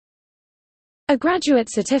A graduate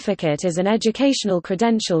certificate is an educational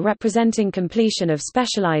credential representing completion of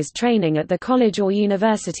specialized training at the college or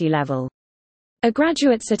university level. A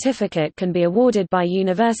graduate certificate can be awarded by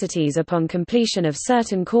universities upon completion of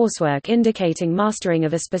certain coursework indicating mastering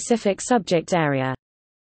of a specific subject area.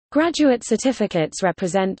 Graduate certificates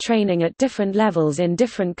represent training at different levels in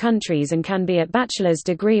different countries and can be at bachelor's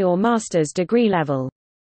degree or master's degree level.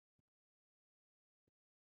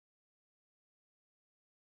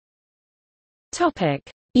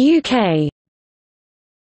 UK.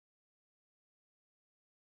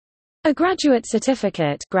 A graduate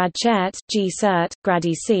certificate (grad-cert, G-cert,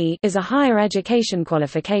 Grad-EC) is a higher education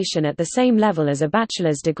qualification at the same level as a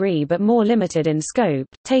bachelor's degree but more limited in scope,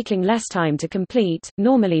 taking less time to complete,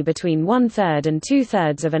 normally between 1/3 and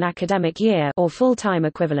 2/3 of an academic year or full-time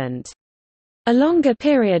equivalent. A longer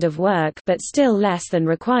period of work, but still less than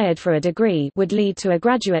required for a degree, would lead to a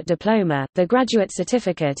graduate diploma. The graduate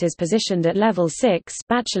certificate is positioned at level 6,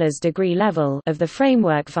 bachelor's degree level, of the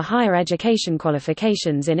framework for higher education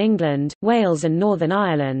qualifications in England, Wales and Northern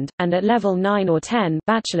Ireland, and at level 9 or 10,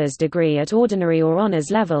 bachelor's degree at ordinary or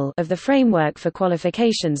honours level, of the framework for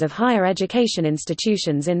qualifications of higher education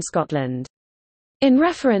institutions in Scotland. In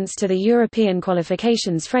reference to the European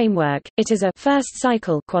Qualifications Framework, it is a first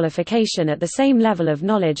cycle qualification at the same level of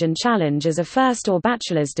knowledge and challenge as a first or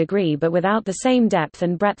bachelor's degree but without the same depth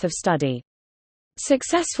and breadth of study.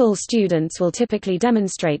 Successful students will typically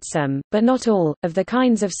demonstrate some, but not all, of the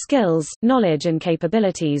kinds of skills, knowledge and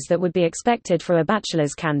capabilities that would be expected for a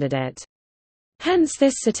bachelor's candidate. Hence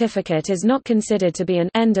this certificate is not considered to be an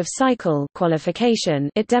end-of-cycle qualification.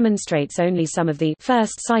 It demonstrates only some of the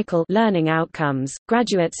first-cycle learning outcomes.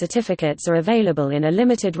 Graduate certificates are available in a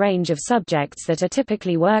limited range of subjects that are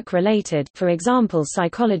typically work-related, for example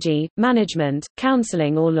psychology, management,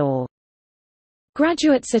 counseling or law.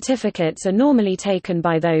 Graduate certificates are normally taken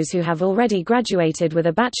by those who have already graduated with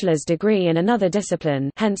a bachelor's degree in another discipline,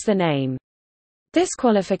 hence the name. This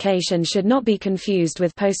qualification should not be confused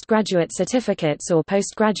with postgraduate certificates or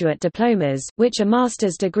postgraduate diplomas, which are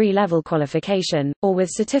master's degree level qualification, or with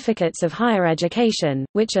certificates of higher education,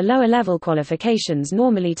 which are lower level qualifications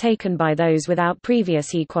normally taken by those without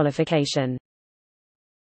previous HE qualification.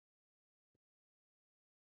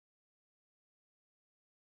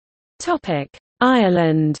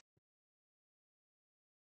 Ireland.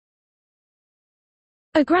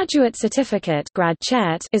 A graduate certificate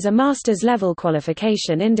 (grad-cert) is a master's level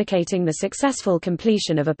qualification indicating the successful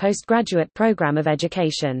completion of a postgraduate program of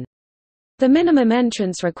education. The minimum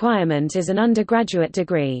entrance requirement is an undergraduate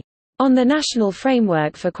degree. On the national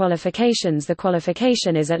framework for qualifications, the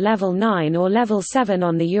qualification is at level 9 or level 7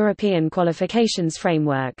 on the European Qualifications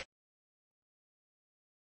Framework.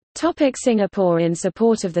 Singapore. In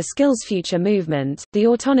support of the Skills Future movement, the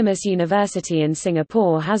Autonomous University in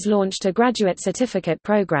Singapore has launched a graduate certificate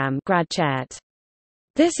program (grad-cert).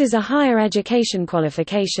 This is a higher education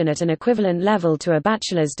qualification at an equivalent level to a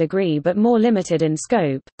bachelor's degree but more limited in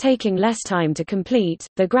scope, taking less time to complete.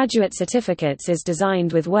 The graduate certificates is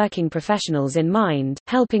designed with working professionals in mind,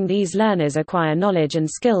 helping these learners acquire knowledge and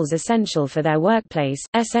skills essential for their workplace.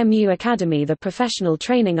 SMU Academy, the professional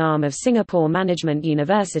training arm of Singapore Management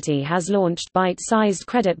University, has launched bite-sized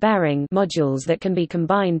credit-bearing modules that can be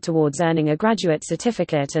combined towards earning a graduate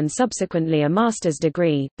certificate and subsequently a master's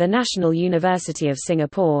degree. The National University of Singapore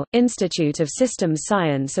Institute of Systems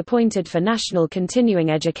Science appointed for National Continuing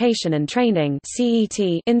Education and Training (CET)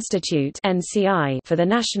 Institute (NCI) for the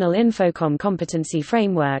National Infocom Competency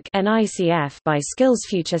Framework (NICF) by Skills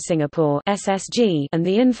Future Singapore (SSG) and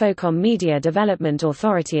the Infocom Media Development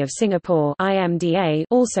Authority of Singapore (IMDA)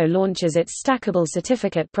 also launches its stackable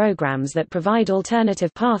certificate programs that provide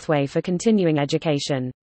alternative pathway for continuing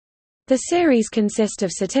education. The series consist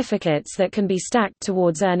of certificates that can be stacked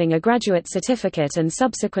towards earning a graduate certificate and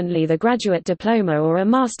subsequently the graduate diploma or a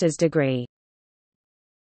master's degree.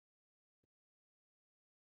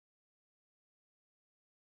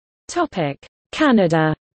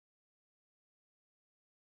 Canada.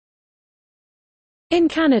 In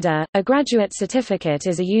Canada, a graduate certificate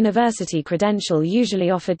is a university credential usually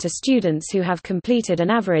offered to students who have completed an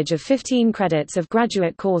average of 15 credits of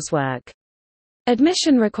graduate coursework.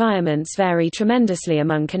 Admission requirements vary tremendously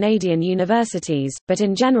among Canadian universities, but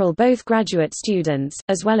in general both graduate students,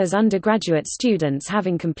 as well as undergraduate students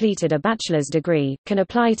having completed a bachelor's degree, can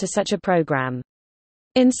apply to such a program.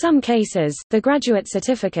 In some cases, the graduate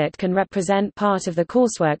certificate can represent part of the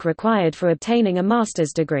coursework required for obtaining a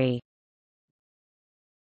master's degree.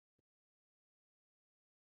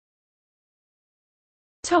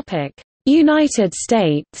 United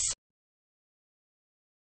States.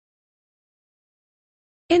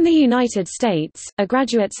 In the United States, a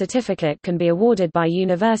graduate certificate can be awarded by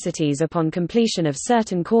universities upon completion of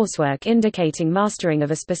certain coursework indicating mastering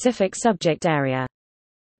of a specific subject area.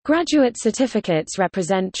 Graduate certificates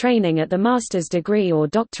represent training at the master's degree or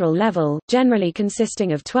doctoral level, generally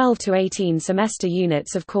consisting of 12 to 18 semester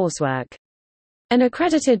units of coursework. An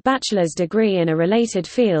accredited bachelor's degree in a related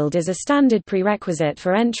field is a standard prerequisite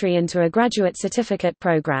for entry into a graduate certificate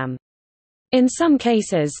program. In some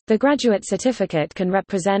cases, the graduate certificate can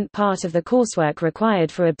represent part of the coursework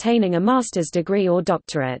required for obtaining a master's degree or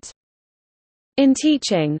doctorate. In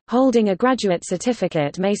teaching, holding a graduate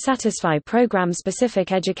certificate may satisfy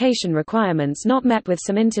program-specific education requirements not met with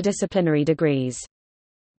some interdisciplinary degrees.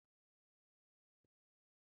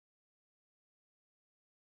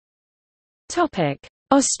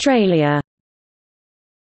 Australia.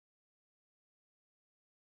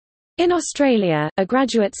 In Australia, a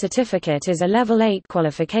graduate certificate is a Level 8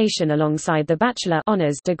 qualification alongside the bachelor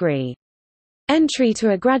honours degree. Entry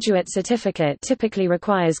to a graduate certificate typically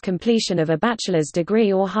requires completion of a bachelor's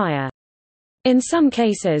degree or higher. In some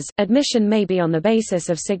cases, admission may be on the basis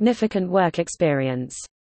of significant work experience.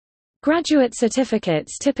 Graduate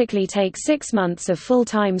certificates typically take 6 months of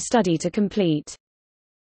full-time study to complete.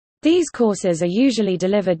 These courses are usually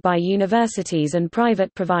delivered by universities and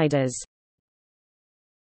private providers.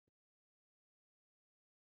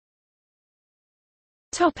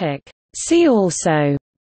 See also: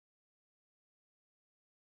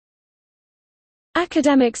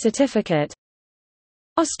 Academic certificate,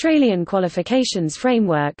 Australian Qualifications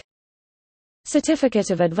Framework,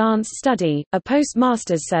 Certificate of Advanced Study, a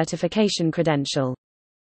post-master's certification credential.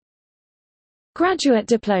 Graduate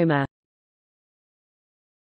diploma.